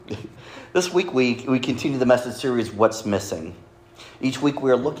This week we continue the message series, What's Missing? Each week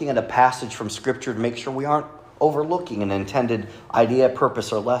we are looking at a passage from Scripture to make sure we aren't overlooking an intended idea,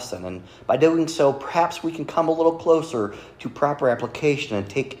 purpose, or lesson. And by doing so, perhaps we can come a little closer to proper application and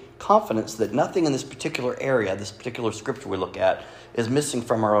take confidence that nothing in this particular area, this particular Scripture we look at, is missing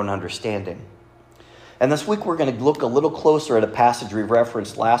from our own understanding. And this week we're going to look a little closer at a passage we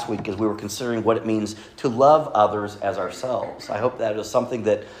referenced last week as we were considering what it means to love others as ourselves. I hope that is something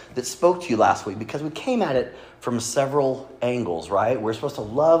that spoke to you last week because we came at it from several angles, right? We're supposed to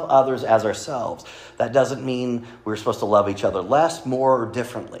love others as ourselves. That doesn't mean we're supposed to love each other less, more, or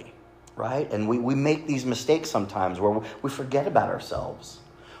differently, right? And we make these mistakes sometimes where we forget about ourselves.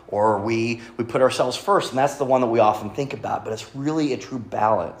 Or we put ourselves first, and that's the one that we often think about, but it's really a true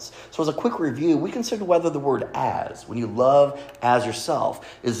balance. So as a quick review, we consider whether the word as, when you love as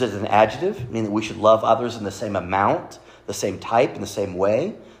yourself, is it an adjective, meaning that we should love others in the same amount, the same type, in the same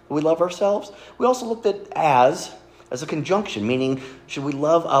way that we love ourselves? We also looked at as a conjunction, meaning should we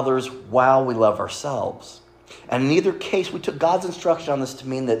love others while we love ourselves? And in either case, we took God's instruction on this to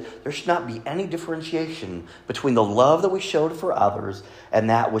mean that there should not be any differentiation between the love that we showed for others and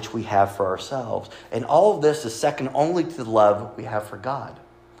that which we have for ourselves. And all of this is second only to the love we have for God,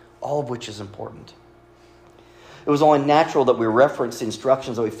 all of which is important. It was only natural that we referenced the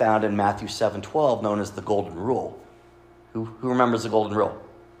instructions that we found in Matthew 7:12, known as the Golden Rule. Who remembers the Golden Rule?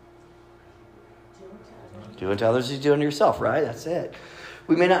 Do unto others as you do unto yourself, right? That's it.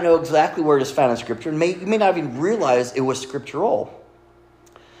 We may not know exactly where it is found in Scripture. And you may not even realize it was scriptural,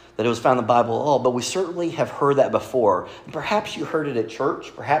 that it was found in the Bible at all, but we certainly have heard that before. And perhaps you heard it at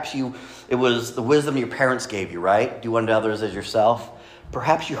church. Perhaps it was the wisdom your parents gave you, right? Do unto others as yourself.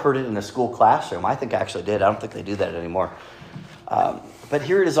 Perhaps you heard it in a school classroom. I think I actually did. I don't think they do that anymore. But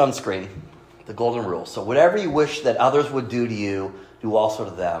here it is on screen, the Golden Rule. So whatever you wish that others would do to you, do also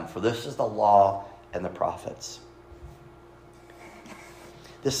to them. For this is the law and the prophets.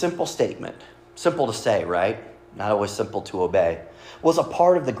 This simple statement, simple to say, right? Not always simple to obey, was a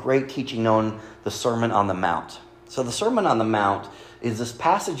part of the great teaching known the Sermon on the Mount. So the Sermon on the Mount is this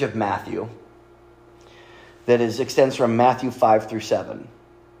passage of Matthew that extends from Matthew 5 through 7.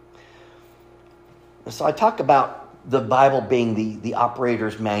 So I talk about the Bible being the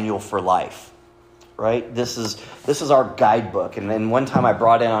operator's manual for life, right? This is our guidebook. And then one time I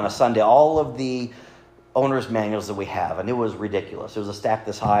brought in on a Sunday all of the owner's manuals that we have, and it was ridiculous. It was a stack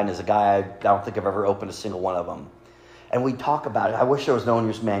this high, and as a guy, I don't think I've ever opened a single one of them. And we talk about it. I wish there was an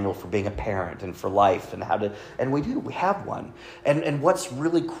owner's manual for being a parent and for life and and we have one. And what's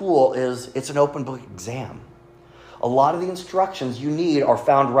really cool is it's an open book exam. A lot of the instructions you need are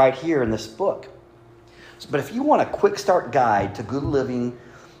found right here in this book. But if you want a quick start guide to good living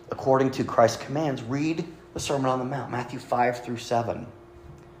according to Christ's commands, read the Sermon on the Mount, Matthew 5 through 7.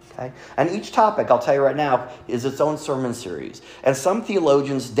 Okay? And each topic, I'll tell you right now, is its own sermon series. And some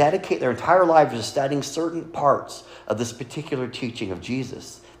theologians dedicate their entire lives to studying certain parts of this particular teaching of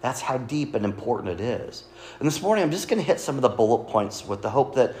Jesus. That's how deep and important it is. And this morning, I'm just going to hit some of the bullet points with the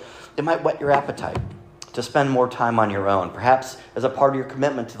hope that it might whet your appetite to spend more time on your own, perhaps as a part of your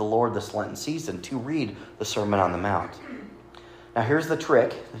commitment to the Lord this Lenten season, to read the Sermon on the Mount. Now, here's the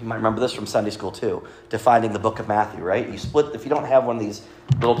trick. You might remember this from Sunday school, too, to finding the book of Matthew, right? You split, if you don't have one of these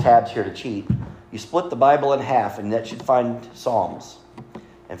little tabs here to cheat, you split the Bible in half, and that should find Psalms. And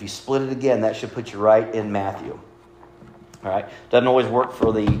if you split it again, that should put you right in Matthew. All right? Doesn't always work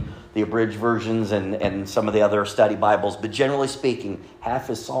for the abridged versions and some of the other study Bibles, but generally speaking, half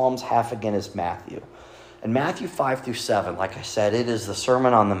is Psalms, half again is Matthew. And Matthew 5 through 7, like I said, it is the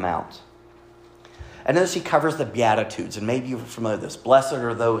Sermon on the Mount. And as he covers the Beatitudes, and maybe you're familiar with this, blessed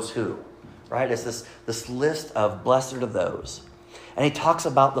are those who, right? It's this list of blessed are those. And he talks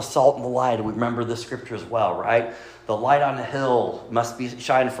about the salt and the light, and we remember this scripture as well, right? The light on the hill must be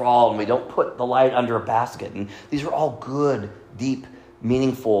shine for all, and we don't put the light under a basket. And these are all good, deep,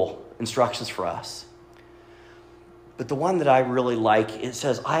 meaningful instructions for us. But the one that I really like, it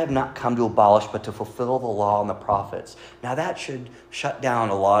says, I have not come to abolish, but to fulfill the law and the prophets. Now that should shut down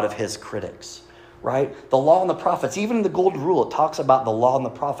a lot of his critics. Right? The law and the prophets, even in the Golden Rule, it talks about the law and the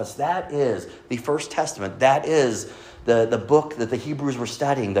prophets. That is the First Testament. That is the book that the Hebrews were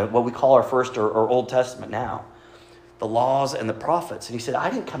studying, what we call our First or Old Testament now. The laws and the prophets. And he said, I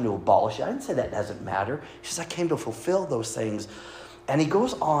didn't come to abolish it. I didn't say that doesn't matter. He says, I came to fulfill those things. And he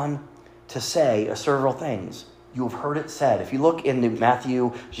goes on to say several things. You have heard it said. If you look into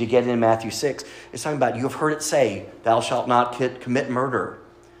Matthew, as you get into Matthew 6, it's talking about you have heard it say, thou shalt not commit murder.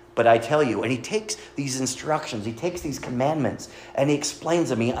 But I tell you, and he takes these instructions, he takes these commandments, and he explains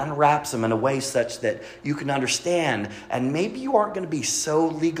them, he unwraps them in a way such that you can understand, and maybe you aren't going to be so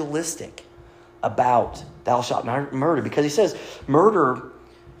legalistic about thou shalt not murder, because he says murder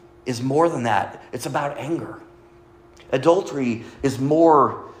is more than that. It's about anger. Adultery is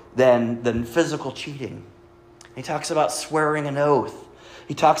more than physical cheating. He talks about swearing an oath.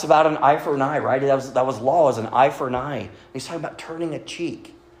 He talks about an eye for an eye, right? That was law, as an eye for an eye. He's talking about turning a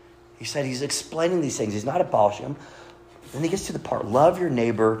cheek. He said he's explaining these things. He's not abolishing them. Then he gets to the part, love your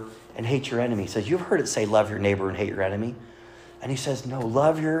neighbor and hate your enemy. He says, you've heard it say, love your neighbor and hate your enemy. And he says, no,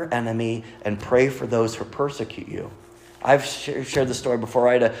 love your enemy and pray for those who persecute you. I've shared the story before.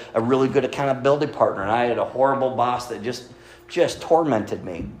 I had a really good accountability partner, and I had a horrible boss that just tormented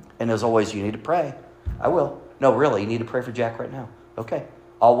me. And as always, you need to pray. I will. No, really, you need to pray for Jack right now. Okay,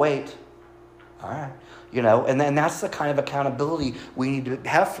 I'll wait. All right. And then that's the kind of accountability we need to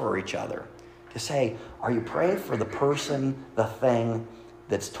have for each other. To say, are you praying for the person, the thing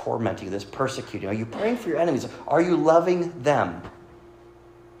that's tormenting you, that's persecuting? Are you praying for your enemies? Are you loving them?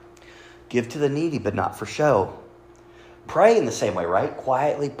 Give to the needy, but not for show. Pray in the same way, right?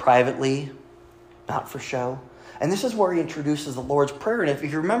 Quietly, privately, not for show. And this is where he introduces the Lord's Prayer. And if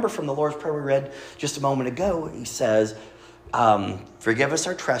you remember from the Lord's Prayer we read just a moment ago, he says, forgive us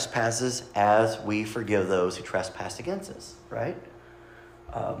our trespasses as we forgive those who trespass against us, right?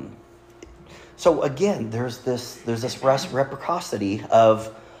 So again, there's this reciprocity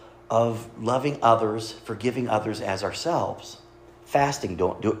of loving others, forgiving others as ourselves. Fasting,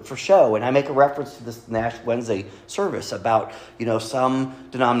 don't do it for show. And I make a reference to this Ash Wednesday service about, some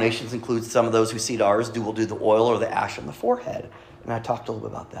denominations include some of those who seed ours will do the oil or the ash on the forehead. And I talked a little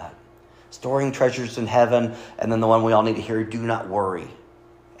bit about that. Storing treasures in heaven, and then the one we all need to hear, do not worry.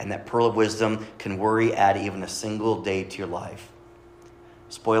 And that pearl of wisdom, can worry add even a single day to your life?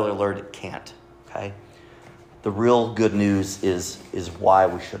 Spoiler alert, it can't, okay? The real good news is why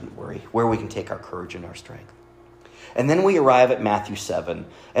we shouldn't worry, where we can take our courage and our strength. And then we arrive at Matthew 7,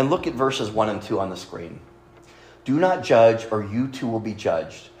 and look at verses 1 and 2 on the screen. Do not judge, or you too will be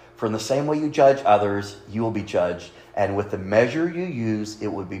judged. For in the same way you judge others, you will be judged. And with the measure you use, it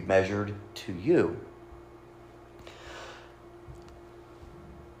will be measured to you.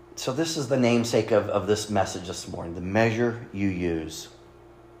 So this is the namesake of this message this morning, the measure you use.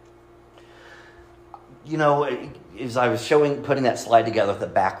 As I was putting that slide together with the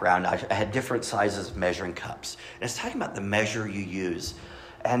background, I had different sizes of measuring cups. And it's talking about the measure you use.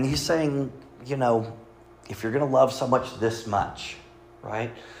 And he's saying, if you're going to love so much this much,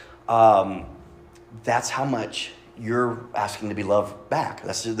 right? That's how much you're asking to be loved back.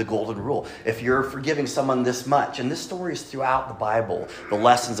 That's the golden rule. If you're forgiving someone this much, and this story is throughout the Bible, the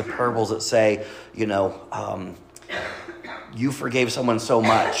lessons of parables that say, you forgave someone so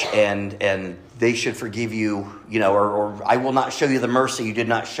much and they should forgive you, or I will not show you the mercy you did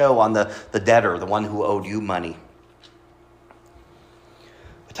not show on the debtor, the one who owed you money.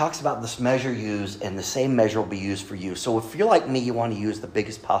 It talks about this measure used, and the same measure will be used for you. So if you're like me, you want to use the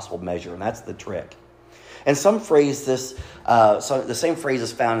biggest possible measure, and that's the trick. And some phrase this, so the same phrase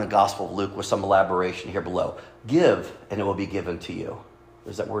is found in the Gospel of Luke with some elaboration here below. Give, and it will be given to you.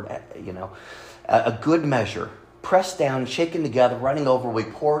 There's that word, a good measure, pressed down, shaken together, running over, will be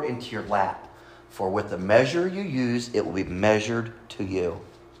poured into your lap. For with the measure you use, it will be measured to you.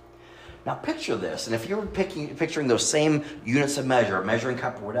 Now picture this, and if you're picturing those same units of measure, a measuring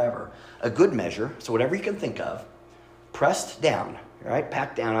cup or whatever, a good measure, so whatever you can think of, pressed down, right?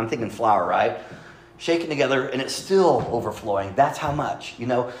 Packed down, I'm thinking flour, right? Shaken together, and it's still overflowing. That's how much.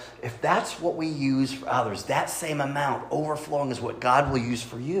 If that's what we use for others, that same amount overflowing is what God will use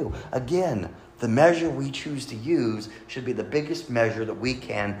for you. Again, the measure we choose to use should be the biggest measure that we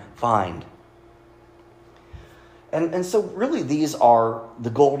can find. And so really these are the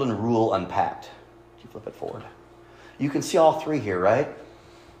golden rule unpacked. If you flip it forward. You can see all three here, right?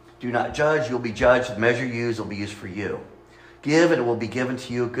 Do not judge, you'll be judged. The measure you use will be used for you. Give, and it will be given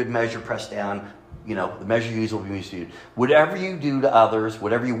to you. Good measure, pressed down. The measure you use will be used to you. Whatever you do to others,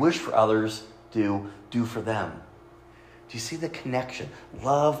 whatever you wish for others, do for them. Do you see the connection?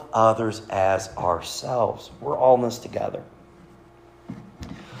 Love others as ourselves. We're all in this together.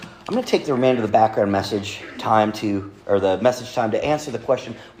 I'm going to take the remainder of the background message time to answer the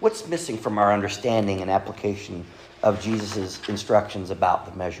question, what's missing from our understanding and application of Jesus' instructions about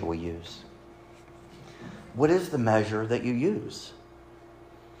the measure we use? What is the measure that you use?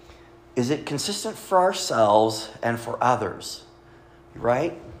 Is it consistent for ourselves and for others?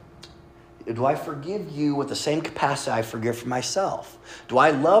 Right? Do I forgive you with the same capacity I forgive for myself? Do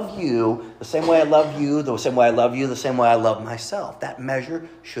I love you the same way I love you, the same way I love you, the same way I love myself? That measure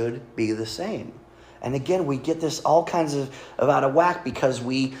should be the same. And again, we get this all kinds of out of whack because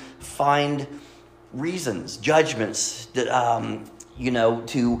we find reasons, judgments, to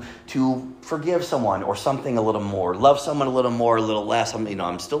forgive someone or something a little more, love someone a little more, a little less.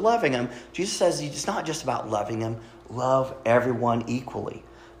 I'm still loving them. Jesus says it's not just about loving them. Love everyone equally.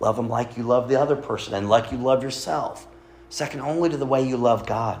 Love them like you love the other person and like you love yourself. Second only to the way you love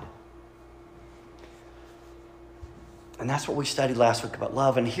God. And that's what we studied last week about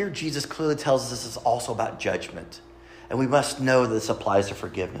love. And here Jesus clearly tells us this is also about judgment. And we must know that this applies to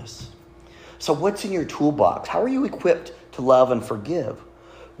forgiveness. So what's in your toolbox? How are you equipped to love and forgive?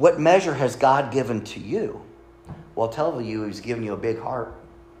 What measure has God given to you? Well, I'll tell you, he's given you a big heart.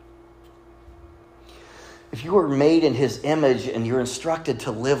 If you were made in his image and you're instructed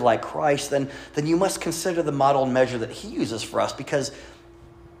to live like Christ, then you must consider the model and measure that he uses for us, because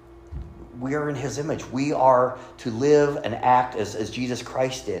we are in his image. We are to live and act as Jesus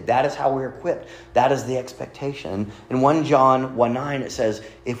Christ did. That is how we're equipped. That is the expectation. In 1 John 1:9, it says,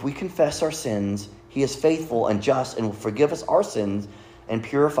 if we confess our sins, he is faithful and just and will forgive us our sins and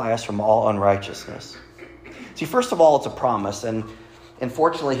purify us from all unrighteousness. See, first of all, it's a promise. And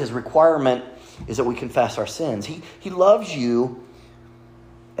unfortunately, his requirement is that we confess our sins. He loves you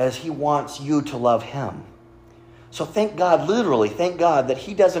as he wants you to love him. So thank God, literally, thank God that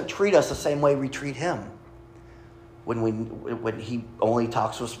he doesn't treat us the same way we treat him. When he only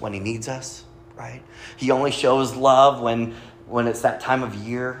talks to us when he needs us, right? He only shows love when it's that time of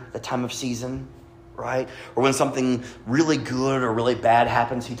year, the time of season, right? Or when something really good or really bad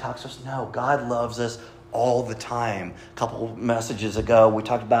happens, he talks to us. No, God loves us all the time. A couple messages ago, we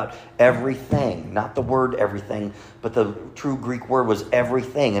talked about everything, not the word everything, but the true Greek word was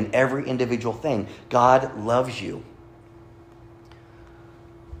everything and every individual thing. God loves you.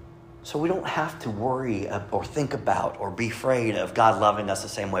 So we don't have to worry or think about or be afraid of God loving us the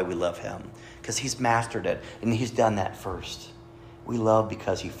same way we love him, because he's mastered it and he's done that first. We love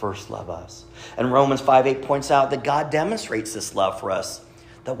because he first loved us. And Romans 5:8 points out that God demonstrates this love for us,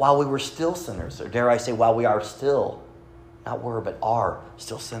 that while we were still sinners, or dare I say while we are still, not were, but are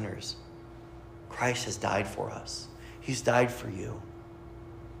still sinners, Christ has died for us. He's died for you.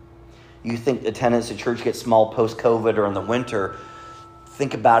 You think attendance at church gets small post-COVID or in the winter.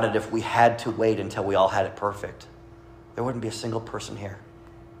 Think about it if we had to wait until we all had it perfect. There wouldn't be a single person here,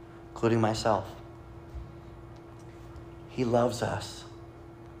 including myself. He loves us.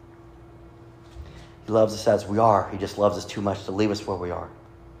 He loves us as we are. He just loves us too much to leave us where we are.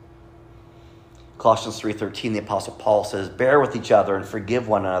 Colossians 3:13, the Apostle Paul says, bear with each other and forgive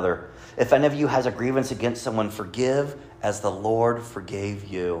one another. If any of you has a grievance against someone, forgive as the Lord forgave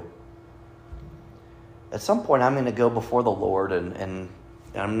you. At some point, I'm going to go before the Lord and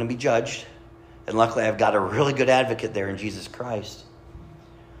I'm going to be judged. And luckily, I've got a really good advocate there in Jesus Christ.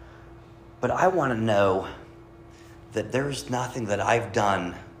 But I want to know that there's nothing that I've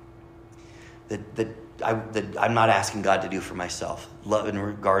done that I'm not asking God to do for myself, love in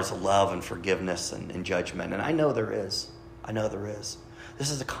regards to love and forgiveness and judgment. And I know there is. I know there is.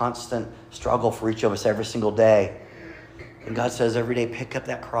 This is a constant struggle for each of us every single day. And God says every day, pick up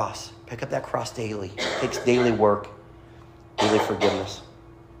that cross. Pick up that cross daily. It takes daily work, daily forgiveness.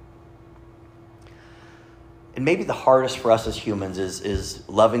 And maybe the hardest for us as humans is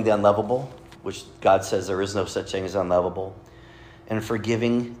loving the unlovable, which God says there is no such thing as unlovable, and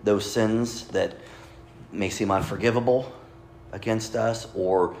forgiving those sins that may seem unforgivable against us,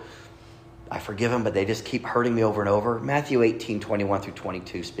 or I forgive them, but they just keep hurting me over and over. Matthew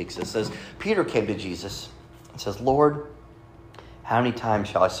 18:21-22 speaks. It says, Peter came to Jesus and says, Lord, how many times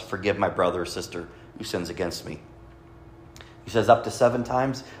shall I forgive my brother or sister who sins against me? He says, up to 7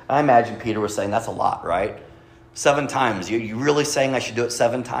 times. I imagine Peter was saying, that's a lot, right? 7 times. You really saying I should do it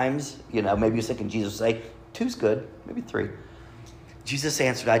 7 times? Maybe you're thinking Jesus would say, 2's good, maybe 3. Jesus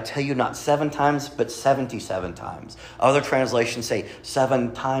answered, I tell you, not 7 times, but 77 times. Other translations say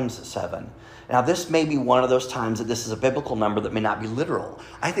 7 times 7. Now, this may be one of those times that this is a biblical number that may not be literal.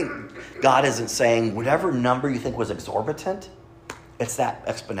 I think God isn't saying whatever number you think was exorbitant, it's that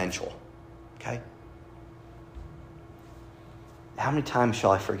exponential. Okay? How many times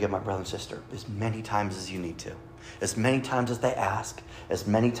shall I forgive my brother and sister? As many times as you need to. As many times as they ask. As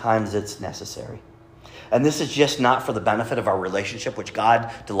many times as it's necessary. And this is just not for the benefit of our relationship, which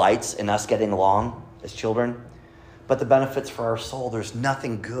God delights in us getting along as children, but the benefits for our soul. There's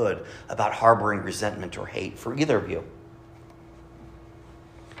nothing good about harboring resentment or hate for either of you.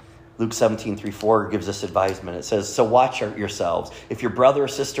 Luke 17:3-4 gives us advisement. It says, so watch yourselves. If your brother or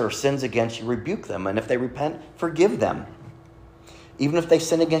sister sins against you, rebuke them. And if they repent, forgive them. Even if they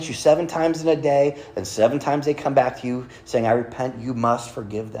sin against you 7 times in a day, and 7 times they come back to you saying, I repent, you must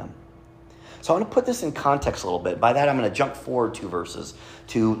forgive them. So I want to put this in context a little bit. By that, I'm going to jump forward 2 verses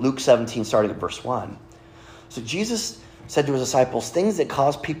to Luke 17, starting at verse 1. So Jesus said to his disciples, things that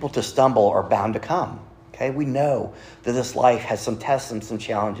cause people to stumble are bound to come. Okay, we know that this life has some tests and some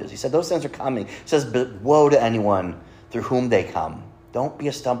challenges. He said those things are coming. He says, but woe to anyone through whom they come. Don't be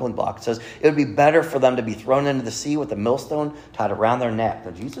a stumbling block. It says it would be better for them to be thrown into the sea with a millstone tied around their neck.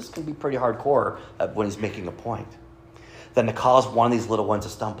 Now, Jesus can be pretty hardcore when he's making a point. Than to cause one of these little ones to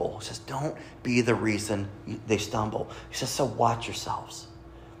stumble. He says, don't be the reason they stumble. He says, so watch yourselves.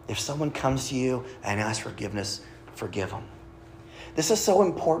 If someone comes to you and asks forgiveness, forgive them. This is so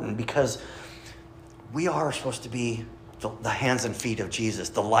important because we are supposed to be the hands and feet of Jesus,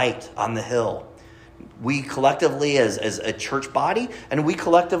 the light on the hill. We collectively as a church body, and we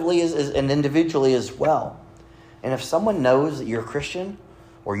collectively and individually as well. And if someone knows that you're a Christian,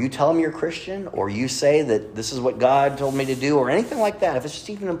 or you tell them you're a Christian, or you say that this is what God told me to do, or anything like that, if it's just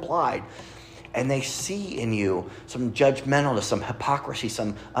even implied, and they see in you some judgmentalness, some hypocrisy,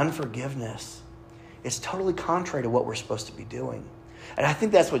 some unforgiveness, it's totally contrary to what we're supposed to be doing. And I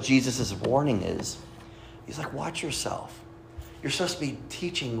think that's what Jesus' warning is. He's like, watch yourself. You're supposed to be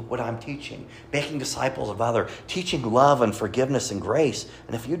teaching what I'm teaching, making disciples of others, teaching love and forgiveness and grace.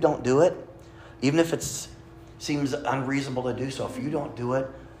 And if you don't do it, even if it seems unreasonable to do so, if you don't do it,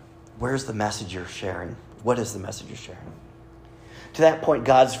 where's the message you're sharing? What is the message you're sharing? To that point,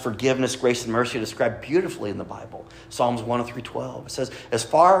 God's forgiveness, grace, and mercy are described beautifully in the Bible. Psalms 103:12. It says, as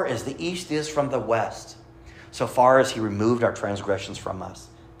far as the east is from the west, so far as he removed our transgressions from us.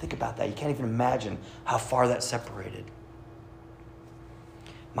 Think about that. You can't even imagine how far that's separated.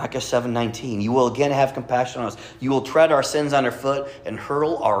 Micah 7:19, you will again have compassion on us. You will tread our sins underfoot and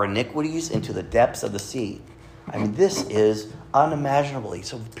hurl our iniquities into the depths of the sea. I mean, this is unimaginably.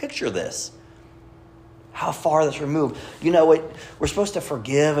 So picture this. How far that's removed. You know, we're supposed to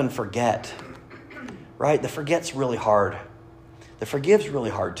forgive and forget, right? The forget's really hard. The forgive's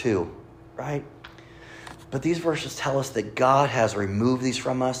really hard too, right? But these verses tell us that God has removed these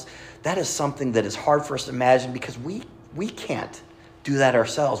from us. That is something that is hard for us to imagine because we can't do that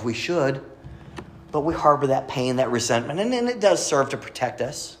ourselves. We should, but we harbor that pain, that resentment, and it does serve to protect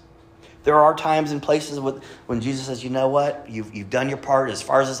us. There are times and places when Jesus says, you know what, you've done your part as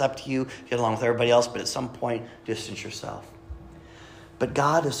far as it's up to you, get along with everybody else, but at some point, distance yourself. But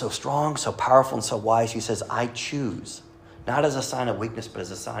God is so strong, so powerful, and so wise, he says, I choose, not as a sign of weakness, but as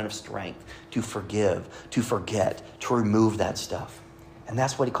a sign of strength, to forgive, to forget, to remove that stuff. And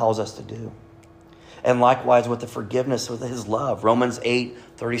that's what he calls us to do. And likewise with the forgiveness, with his love. Romans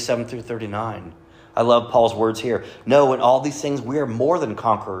 8:37-39. I love Paul's words here. No, in all these things we are more than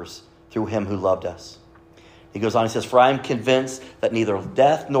conquerors through him who loved us. He goes on, he says, for I am convinced that neither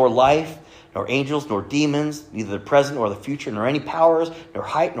death nor life, nor angels nor demons, neither the present nor the future, nor any powers, nor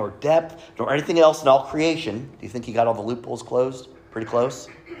height nor depth, nor anything else in all creation. Do you think he got all the loopholes closed? Pretty close.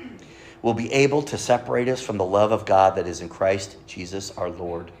 Will be able to separate us from the love of God that is in Christ Jesus our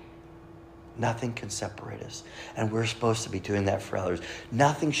Lord. Nothing can separate us. And we're supposed to be doing that for others.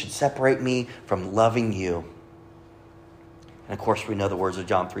 Nothing should separate me from loving you. And of course, we know the words of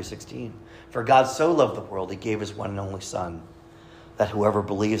John 3:16. For God so loved the world, he gave his one and only Son, that whoever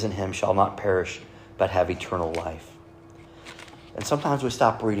believes in him shall not perish, but have eternal life. And sometimes we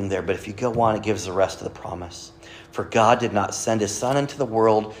stop reading there, but if you go on, it gives the rest of the promise. For God did not send his Son into the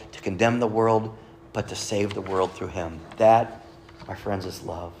world to condemn the world, but to save the world through him. That, my friends, is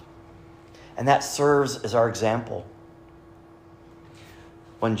love. And that serves as our example.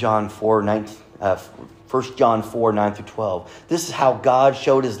 1 John 4:9-12. This is how God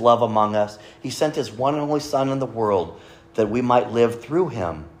showed his love among us. He sent his one and only Son in the world that we might live through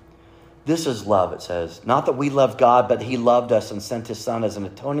him. This is love, it says. Not that we loved God, but he loved us and sent his Son as an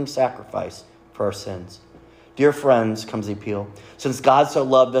atoning sacrifice for our sins. Dear friends, comes the appeal, since God so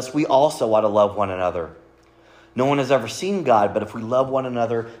loved us, we also ought to love one another. No one has ever seen God, but if we love one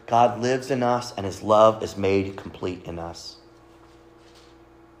another, God lives in us and his love is made complete in us.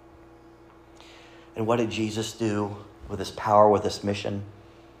 And what did Jesus do with his power, with this mission?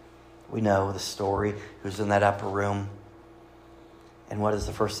 We know the story. He was in that upper room. And what is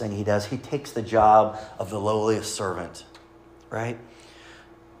the first thing he does? He takes the job of the lowliest servant, right?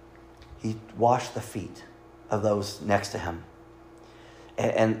 He washed the feet of those next to him.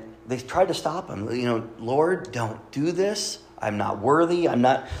 And they tried to stop him. You know, Lord, don't do this. I'm not worthy. I'm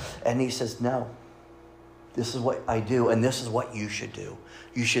not. And he says, no. This is what I do, and this is what you should do.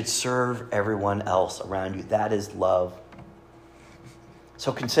 You should serve everyone else around you. That is love.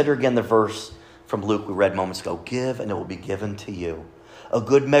 So consider again the verse from Luke we read moments ago. Give, and it will be given to you. A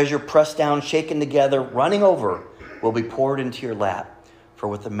good measure, pressed down, shaken together, running over, will be poured into your lap. For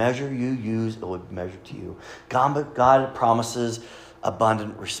with the measure you use, it will be measured to you. God promises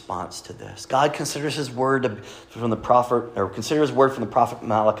abundant response to this. God considers his word from the prophet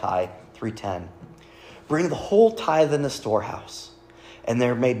Malachi 3:10. Bring the whole tithe in the storehouse, and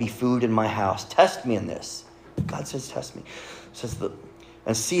there may be food in my house. Test me in this. God says, test me.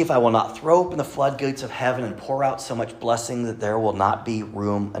 And see if I will not throw open the floodgates of heaven and pour out so much blessing that there will not be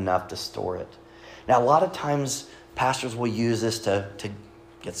room enough to store it. Now, a lot of times, pastors will use this to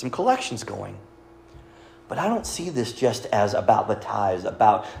get some collections going. But I don't see this just as about the tithes,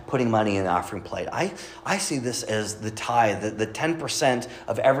 about putting money in the offering plate. I see this as the tithe, the 10%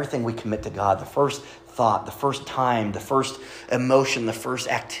 of everything we commit to God, the first thought, the first time, the first emotion, the first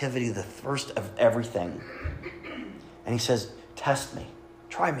activity, the first of everything. And he says, test me.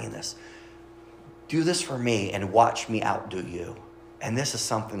 Try me in this. Do this for me and watch me outdo you. And this is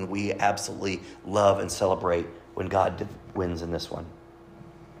something we absolutely love and celebrate when God wins in this one.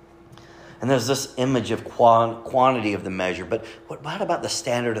 And there's this image of quantity of the measure, but what about the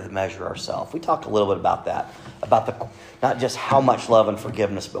standard of the measure ourselves? We talked a little bit about that, about not just how much love and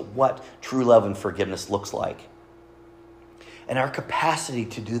forgiveness, but what true love and forgiveness looks like. And our capacity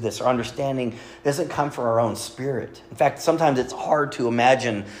to do this, our understanding, doesn't come from our own spirit. In fact, sometimes it's hard to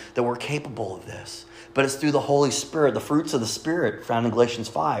imagine that we're capable of this. But it's through the Holy Spirit, the fruits of the Spirit found in Galatians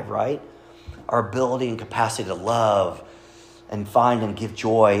 5, right? Our ability and capacity to love and find and give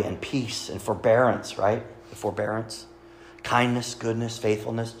joy and peace and forbearance, right? The forbearance, kindness, goodness,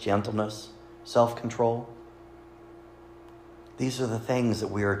 faithfulness, gentleness, self-control. These are the things that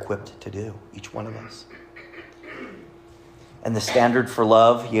we are equipped to do, each one of us. And the standard for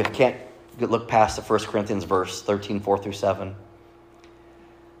love, you can't look past the 1 Corinthians verse 13, 4-7.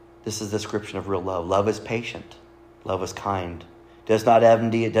 This is the description of real love. Love is patient. Love is kind. It does not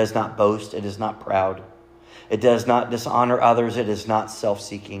envy. It does not boast. It is not proud. It does not dishonor others. It is not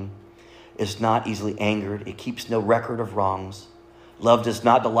self-seeking. It is not easily angered. It keeps no record of wrongs. Love does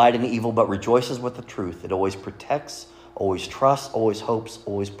not delight in evil, but rejoices with the truth. It always protects, always trusts, always hopes,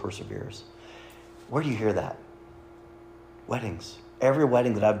 always perseveres. Where do you hear that? Weddings. Every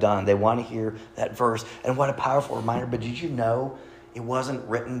wedding that I've done, they want to hear that verse. And what a powerful reminder. But did you know it wasn't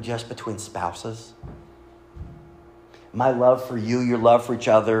written just between spouses? My love for you, your love for each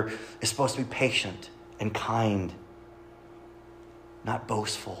other is supposed to be patient and kind. Not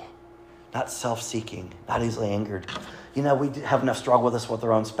boastful. Not self-seeking. Not easily angered. You know, we have enough struggle with this with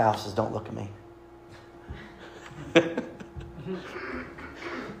our own spouses. Don't look at me.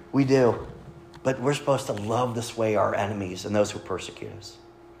 We do. But we're supposed to love this way our enemies and those who persecute us.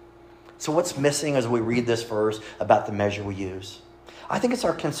 So what's missing as we read this verse about the measure we use? I think it's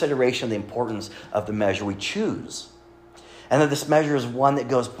our consideration of the importance of the measure we choose. And that this measure is one that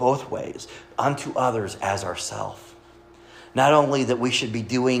goes both ways, unto others as ourself. Not only that we should be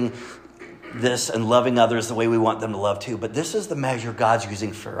doing this and loving others the way we want them to love too, but this is the measure God's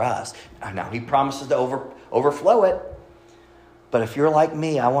using for us. Now, he promises to overflow it. But if you're like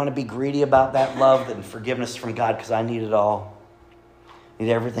me, I want to be greedy about that love and forgiveness from God because I need it all. I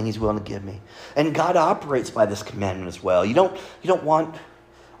need everything he's willing to give me. And God operates by this commandment as well. You want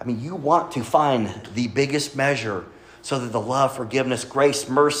to find the biggest measure so that the love, forgiveness, grace,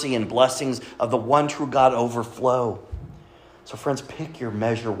 mercy, and blessings of the one true God overflow. So friends, pick your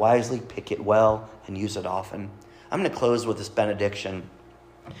measure wisely, pick it well, and use it often. I'm going to close with this benediction.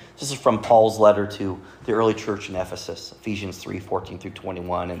 This is from Paul's letter to the early church in Ephesus, Ephesians 3,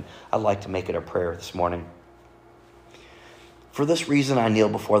 14-21, and I'd like to make it a prayer this morning. For this reason I kneel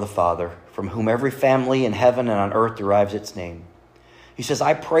before the Father, from whom every family in heaven and on earth derives its name. He says,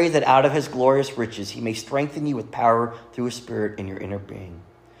 I pray that out of his glorious riches he may strengthen you with power through his Spirit in your inner being,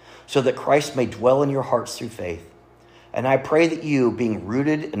 so that Christ may dwell in your hearts through faith. And I pray that you, being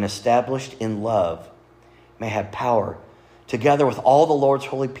rooted and established in love, may have power, together with all the Lord's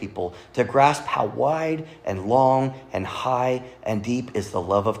holy people, to grasp how wide and long and high and deep is the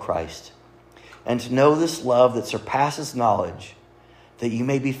love of Christ, and to know this love that surpasses knowledge, that you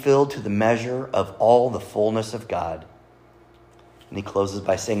may be filled to the measure of all the fullness of God. And he closes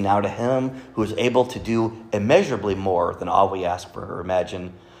by saying, now to him who is able to do immeasurably more than all we ask for or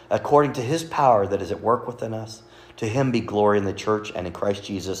imagine, according to his power that is at work within us, to him be glory in the church and in Christ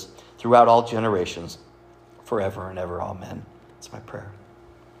Jesus throughout all generations, forever and ever. Amen. That's my prayer.